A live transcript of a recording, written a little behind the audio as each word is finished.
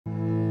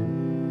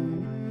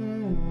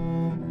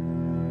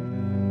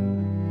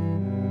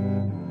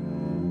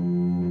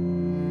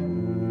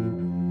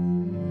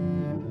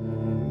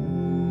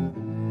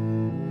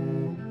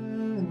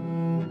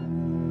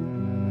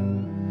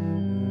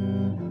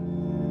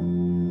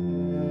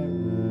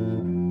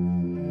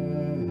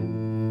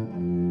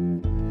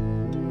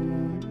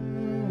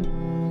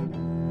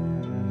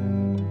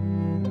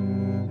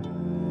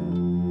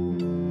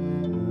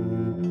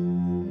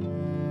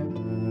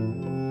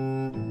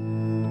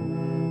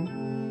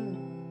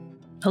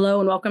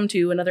Hello and welcome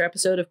to another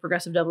episode of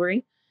Progressive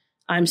Devilry.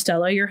 I'm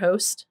Stella, your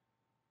host.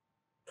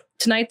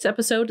 Tonight's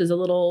episode is a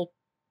little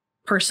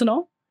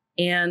personal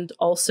and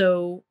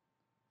also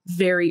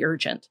very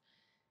urgent.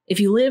 If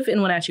you live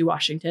in Wenatchee,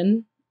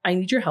 Washington, I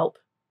need your help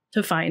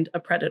to find a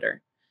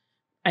predator.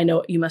 I know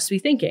what you must be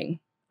thinking.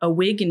 A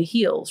wig and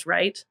heels,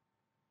 right?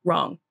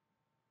 Wrong.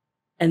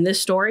 And this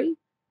story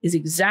is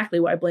exactly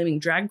why blaming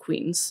drag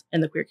queens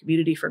and the queer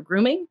community for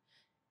grooming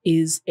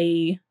is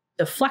a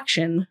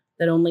deflection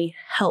that only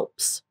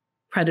helps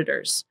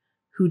predators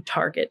who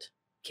target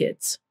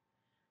kids.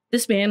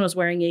 This man was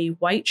wearing a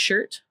white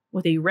shirt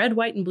with a red,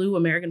 white, and blue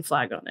American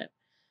flag on it.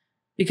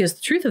 Because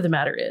the truth of the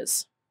matter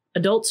is,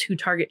 adults who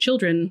target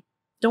children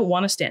don't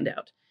want to stand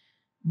out.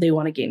 They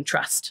want to gain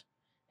trust.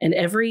 And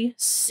every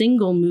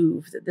single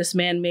move that this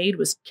man made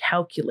was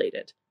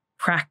calculated,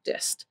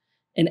 practiced,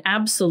 and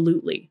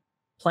absolutely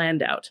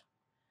planned out.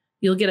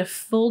 You'll get a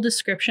full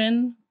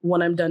description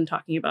when I'm done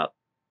talking about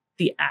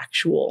the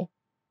actual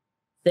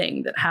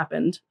thing that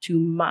happened to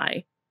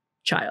my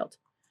child.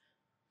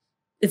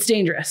 It's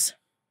dangerous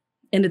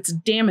and it's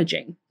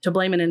damaging to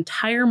blame an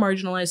entire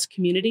marginalized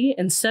community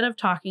instead of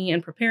talking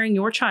and preparing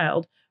your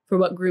child for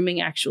what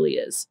grooming actually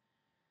is.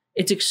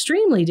 It's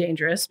extremely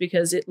dangerous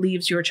because it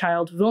leaves your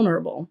child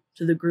vulnerable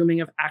to the grooming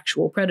of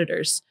actual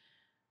predators.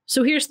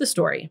 So here's the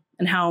story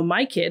and how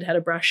my kid had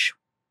a brush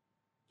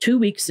 2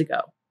 weeks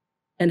ago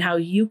and how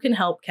you can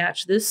help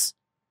catch this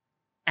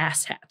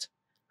asshat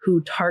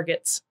who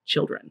targets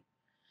children.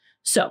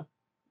 So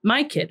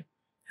my kid,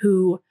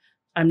 who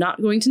I'm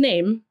not going to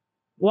name,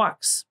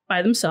 walks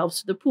by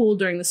themselves to the pool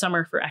during the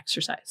summer for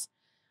exercise.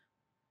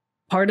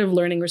 Part of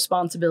learning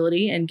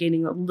responsibility and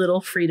gaining a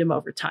little freedom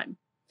over time.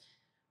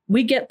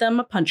 We get them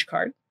a punch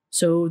card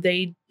so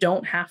they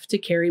don't have to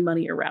carry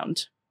money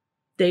around.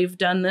 They've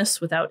done this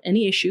without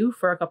any issue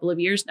for a couple of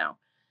years now.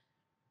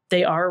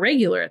 They are a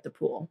regular at the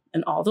pool,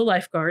 and all the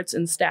lifeguards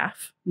and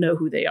staff know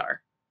who they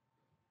are.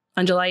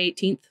 On July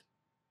 18th,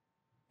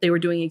 they were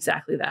doing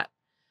exactly that.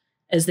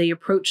 As they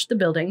approached the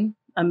building,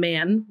 a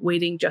man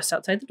waiting just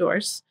outside the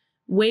doors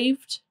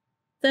waved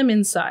them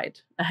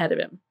inside ahead of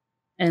him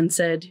and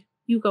said,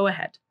 "You go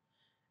ahead,"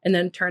 and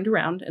then turned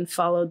around and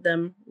followed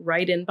them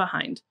right in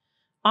behind,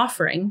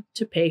 offering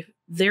to pay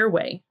their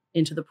way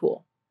into the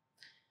pool.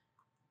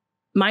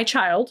 My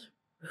child,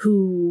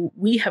 who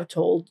we have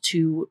told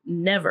to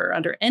never,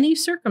 under any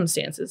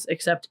circumstances,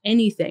 accept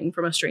anything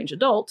from a strange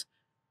adult,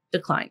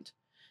 declined.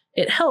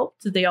 It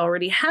helped that they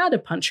already had a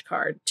punch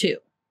card, too.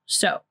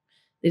 So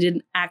they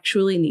didn't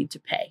actually need to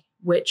pay,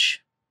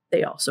 which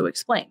they also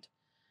explained.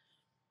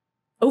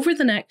 Over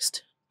the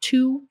next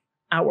 2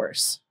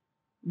 hours,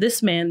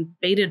 this man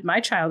baited my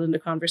child into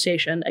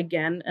conversation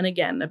again and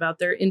again about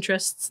their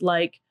interests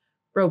like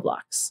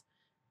Roblox,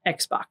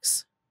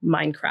 Xbox,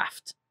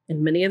 Minecraft,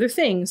 and many other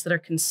things that are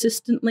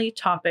consistently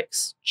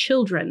topics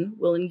children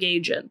will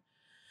engage in.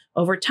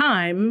 Over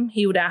time,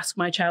 he would ask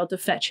my child to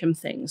fetch him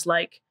things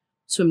like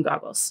swim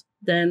goggles,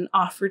 then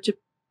offer to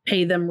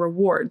pay them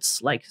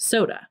rewards like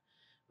soda,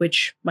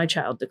 which my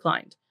child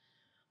declined.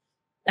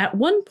 At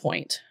one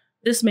point,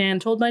 this man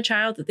told my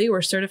child that they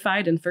were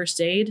certified in first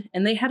aid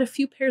and they had a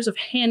few pairs of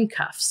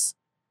handcuffs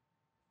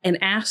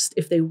and asked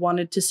if they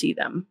wanted to see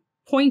them,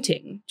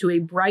 pointing to a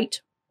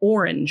bright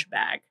orange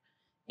bag,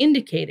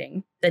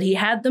 indicating that he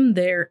had them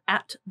there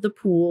at the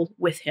pool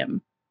with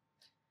him.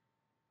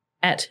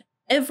 At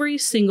every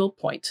single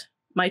point,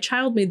 my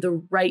child made the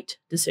right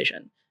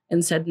decision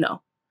and said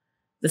no.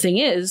 The thing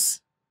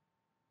is,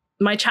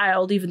 my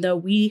child, even though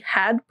we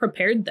had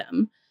prepared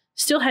them,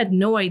 still had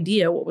no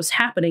idea what was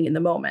happening in the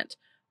moment,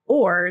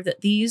 or that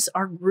these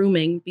are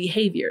grooming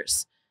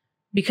behaviors,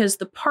 because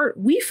the part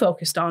we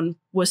focused on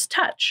was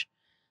touch.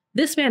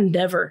 This man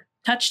never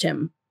touched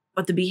him,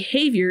 but the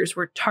behaviors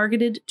were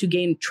targeted to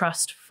gain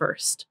trust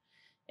first.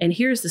 And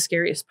here's the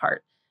scariest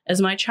part.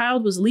 As my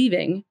child was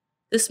leaving,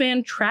 this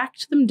man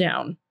tracked them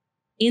down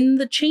in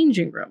the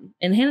changing room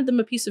and handed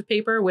them a piece of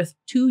paper with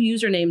 2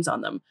 usernames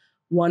on them,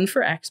 one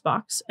for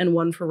Xbox and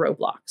one for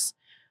Roblox.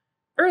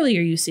 Earlier,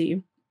 you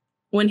see,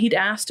 when he'd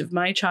asked if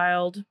my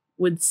child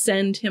would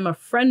send him a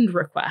friend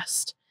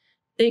request,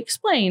 they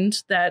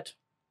explained that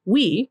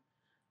we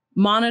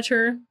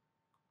monitor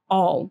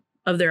all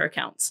of their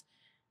accounts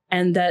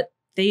and that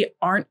they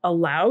aren't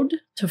allowed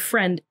to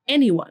friend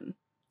anyone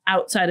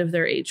outside of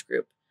their age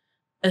group,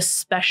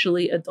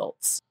 especially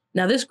adults.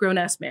 Now, this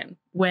grown-ass man,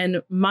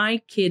 when my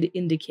kid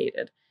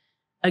indicated,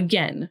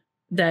 again,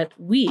 that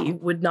we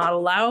would not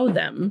allow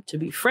them to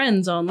be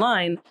friends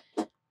online,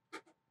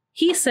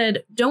 he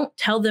said, "Don't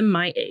tell them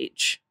my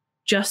age.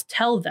 Just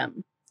tell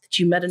them that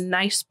you met a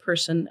nice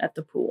person at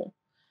the pool."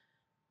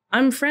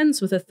 I'm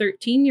friends with a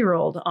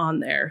 13-year-old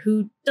on there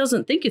who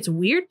doesn't think it's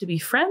weird to be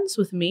friends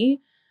with me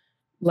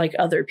like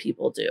other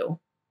people do.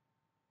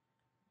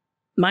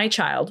 My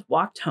child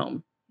walked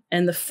home,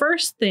 and the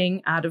first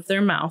thing out of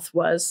their mouth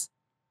was,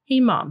 "Hey,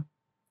 Mom,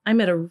 I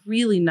met a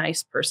really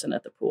nice person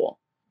at the pool."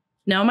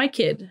 Now, my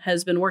kid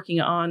has been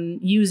working on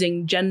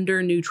using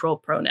gender-neutral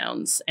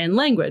pronouns and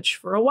language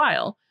for a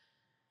while,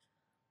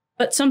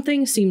 but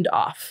something seemed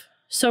off.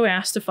 So I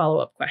asked a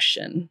follow-up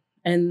question,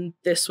 and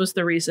this was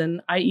the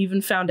reason I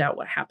even found out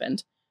what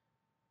happened.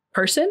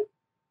 Person,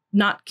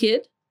 not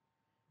kid?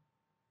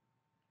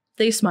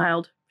 They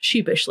smiled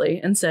sheepishly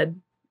and said,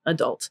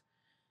 adult.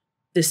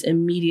 This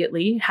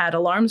immediately had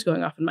alarms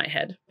going off in my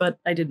head, but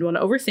I didn't want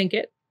to overthink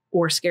it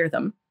or scare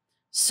them.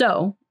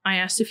 So I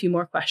asked a few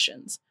more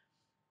questions.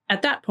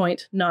 At that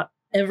point, not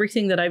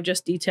everything that I've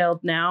just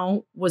detailed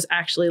now was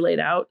actually laid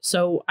out,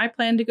 so I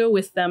planned to go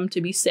with them to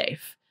be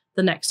safe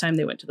the next time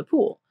they went to the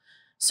pool,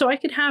 so I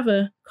could have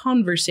a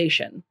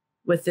conversation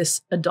with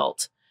this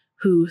adult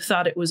who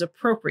thought it was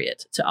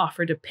appropriate to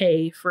offer to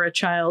pay for a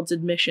child's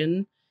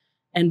admission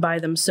and buy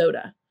them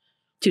soda.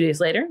 2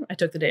 days later, I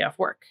took the day off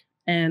work,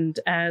 and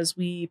as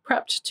we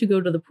prepped to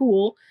go to the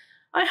pool,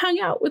 I hung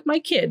out with my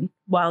kid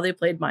while they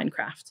played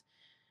Minecraft.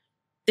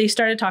 They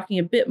started talking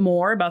a bit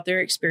more about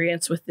their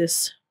experience with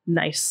this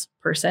nice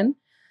person,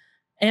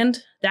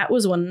 and that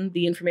was when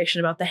the information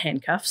about the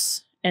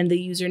handcuffs and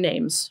the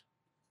usernames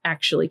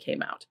actually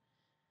came out.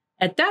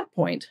 At that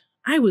point,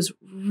 I was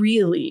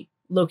really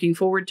looking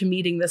forward to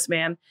meeting this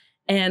man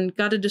and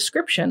got a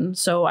description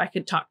so I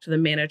could talk to the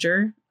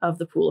manager of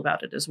the pool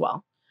about it as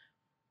well.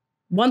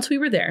 Once we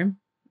were there,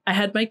 I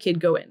had my kid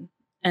go in,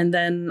 and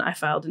then I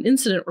filed an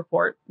incident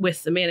report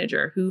with the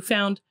manager, who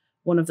found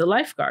one of the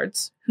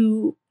lifeguards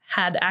who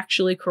had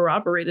actually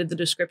corroborated the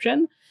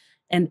description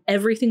and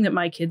everything that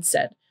my kid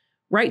said,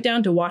 right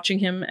down to watching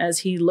him as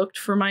he looked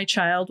for my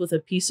child with a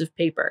piece of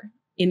paper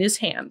in his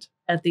hand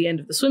at the end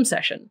of the swim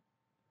session.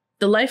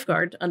 The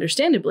lifeguard,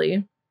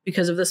 understandably,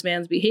 because of this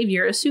man's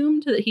behavior,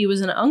 assumed that he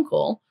was an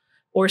uncle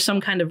or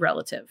some kind of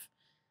relative,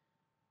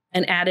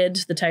 and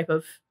added the type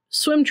of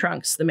swim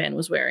trunks the man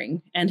was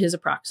wearing and his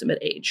approximate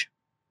age.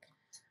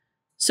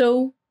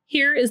 So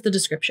here is the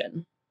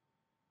description.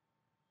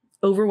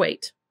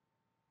 Overweight,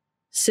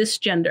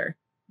 cisgender,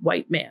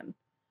 white man,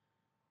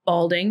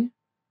 balding,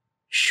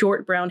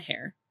 short brown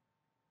hair,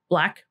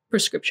 black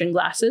prescription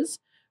glasses,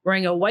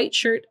 wearing a white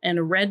shirt and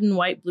a red and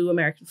white blue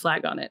American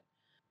flag on it,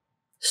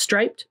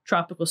 striped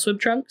tropical swim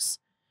trunks,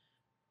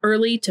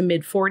 early to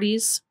mid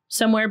 40s,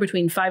 somewhere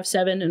between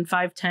 5'7" and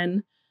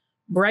 5'10",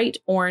 bright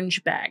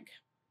orange bag,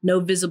 no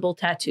visible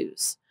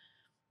tattoos.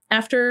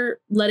 After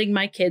letting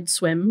my kids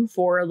swim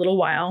for a little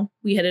while,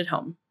 we headed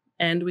home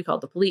and we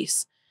called the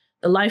police.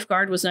 The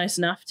lifeguard was nice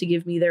enough to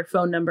give me their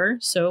phone number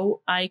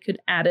so I could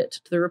add it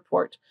to the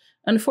report.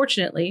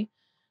 Unfortunately,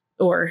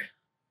 or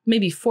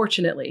maybe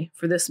fortunately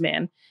for this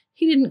man,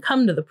 he didn't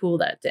come to the pool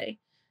that day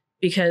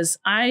because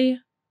I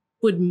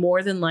would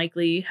more than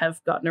likely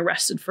have gotten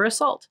arrested for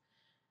assault.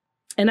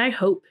 And I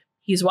hope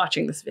he's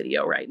watching this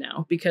video right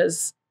now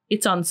because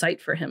it's on site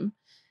for him.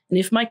 And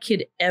if my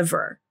kid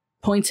ever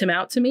points him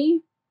out to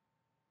me,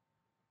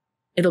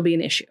 it'll be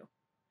an issue.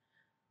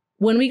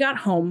 When we got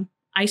home,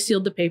 I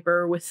sealed the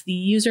paper with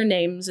the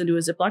usernames into a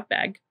Ziploc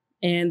bag,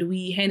 and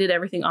we handed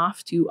everything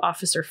off to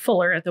Officer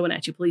Fuller at the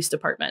Wenatchee Police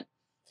Department.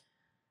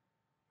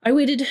 I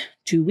waited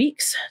 2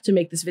 weeks to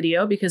make this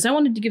video because I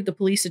wanted to give the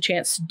police a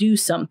chance to do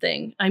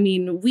something. I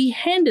mean, we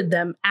handed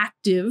them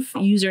active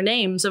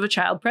usernames of a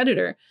child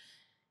predator.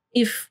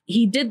 If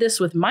he did this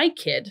with my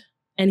kid,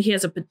 and he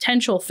has a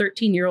potential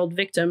 13-year-old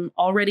victim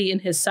already in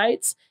his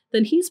sights,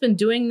 then he's been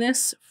doing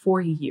this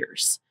for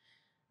years.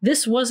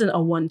 This wasn't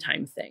a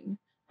one-time thing.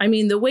 I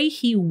mean, the way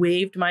he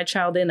waved my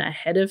child in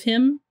ahead of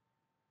him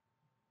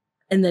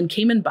and then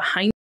came in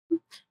behind him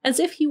as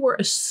if he were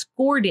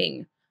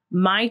escorting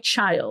my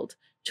child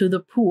to the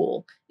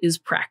pool is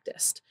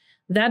practiced.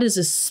 That is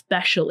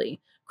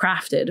especially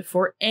crafted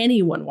for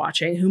anyone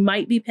watching who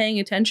might be paying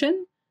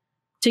attention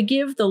to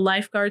give the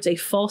lifeguards a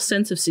false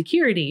sense of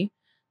security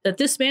that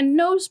this man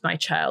knows my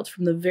child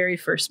from the very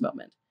first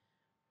moment.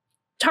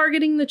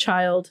 Targeting the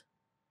child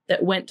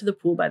that went to the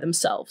pool by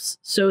themselves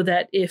so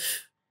that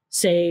if,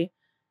 say,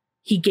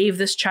 he gave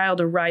this child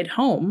a ride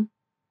home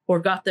or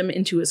got them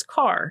into his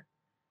car,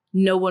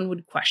 no one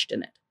would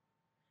question it.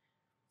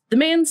 The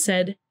man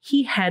said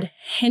he had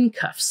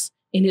handcuffs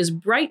in his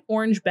bright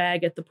orange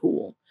bag at the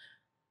pool.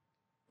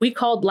 We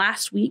called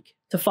last week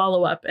to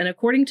follow up, and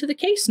according to the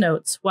case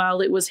notes,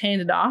 while it was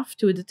handed off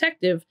to a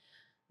detective,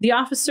 the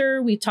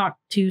officer we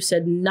talked to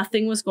said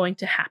nothing was going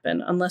to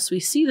happen unless we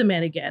see the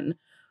man again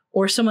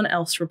or someone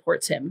else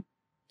reports him.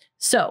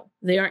 So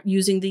they aren't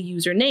using the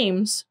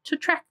usernames to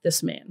track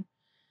this man.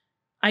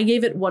 I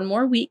gave it 1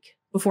 more week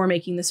before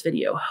making this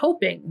video,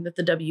 hoping that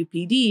the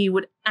WPD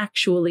would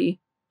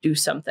actually do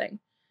something.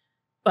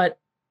 But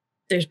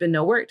there's been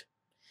no word.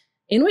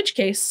 In which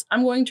case,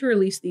 I'm going to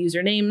release the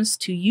usernames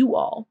to you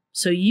all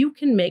so you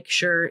can make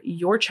sure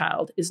your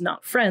child is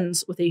not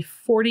friends with a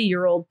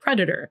 40-year-old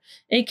predator,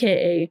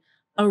 aka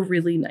a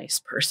really nice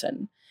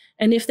person.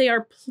 And if they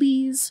are,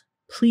 please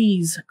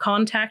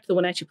contact the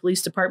Wenatchee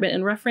Police Department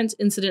and reference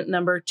incident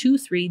number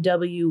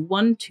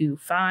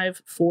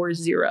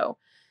 23W12540.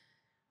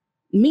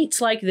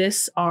 Meets like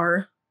this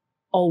are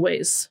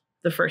always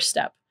the first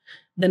step.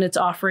 Then it's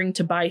offering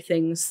to buy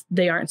things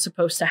they aren't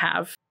supposed to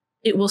have.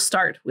 It will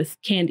start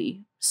with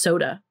candy,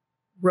 soda,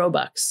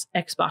 Robux,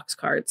 Xbox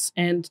cards,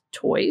 and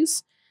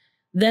toys,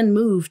 then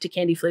move to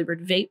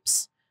candy-flavored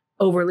vapes,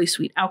 overly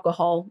sweet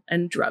alcohol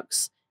and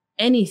drugs.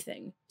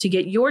 Anything to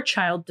get your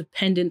child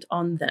dependent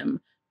on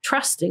them,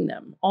 trusting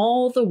them.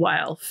 All the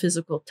while,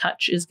 physical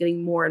touch is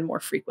getting more and more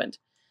frequent.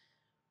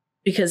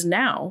 Because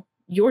now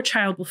your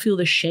child will feel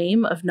the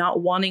shame of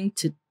not wanting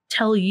to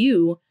tell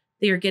you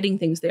they are getting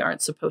things they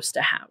aren't supposed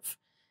to have.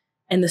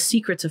 And the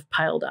secrets have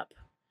piled up.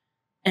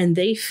 And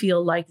they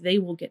feel like they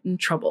will get in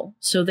trouble.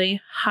 So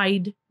they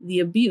hide the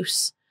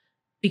abuse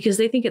because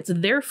they think it's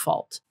their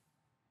fault.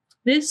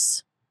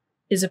 This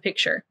is a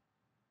picture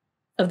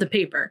of the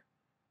paper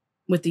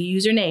with the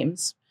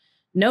usernames.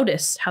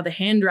 Notice how the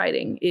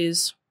handwriting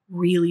is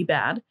really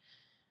bad.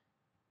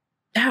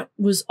 That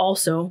was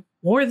also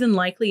more than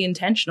likely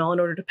intentional in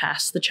order to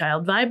pass the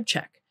child vibe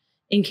check,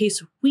 in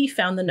case we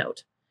found the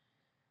note.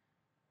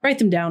 Write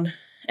them down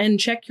and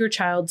check your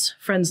child's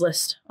friends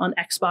list on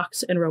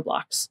Xbox and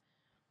Roblox.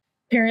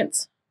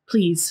 Parents,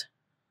 please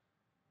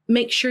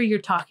make sure you're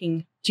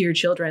talking to your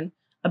children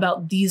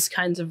about these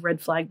kinds of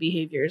red flag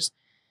behaviors.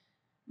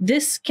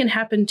 This can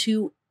happen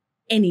to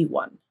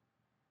anyone,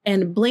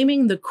 and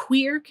blaming the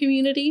queer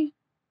community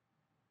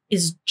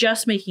is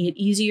just making it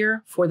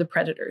easier for the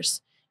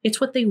predators. It's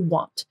what they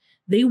want.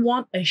 They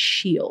want a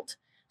shield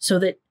so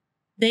that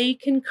they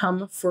can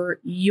come for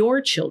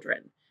your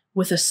children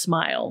with a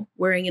smile,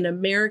 wearing an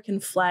American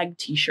flag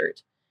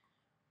t-shirt.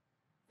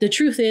 The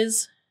truth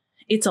is,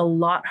 it's a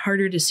lot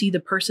harder to see the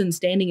person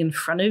standing in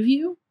front of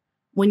you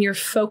when you're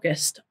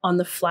focused on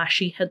the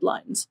flashy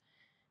headlines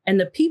and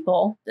the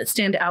people that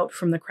stand out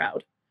from the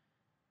crowd.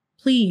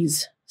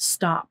 Please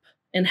stop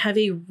and have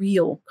a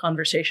real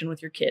conversation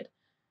with your kid.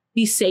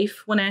 Be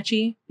safe,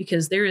 Wenatchee,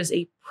 because there is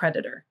a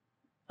predator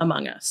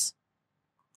among us.